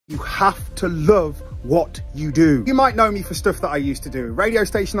You have to love what you do. You might know me for stuff that I used to do, radio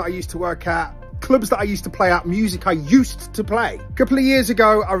station that I used to work at, clubs that I used to play at, music I used to play. A couple of years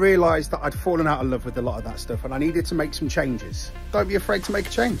ago, I realised that I'd fallen out of love with a lot of that stuff and I needed to make some changes. Don't be afraid to make a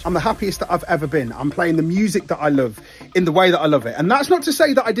change. I'm the happiest that I've ever been. I'm playing the music that I love in the way that I love it. And that's not to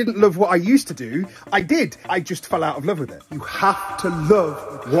say that I didn't love what I used to do. I did. I just fell out of love with it. You have to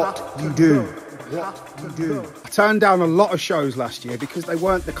love what you do. I turned down a lot of shows last year because they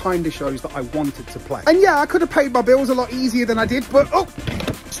weren't the kind of shows that I wanted to play. And yeah, I could have paid my bills a lot easier than I did, but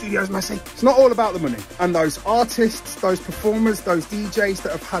studio's messy. It's not all about the money. And those artists, those performers, those DJs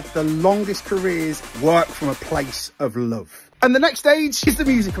that have had the longest careers work from a place of love. And the next stage is the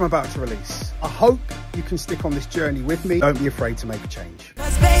music I'm about to release. I hope you can stick on this journey with me. Don't be afraid to make a change.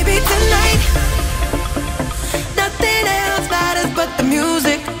 'Cause baby, tonight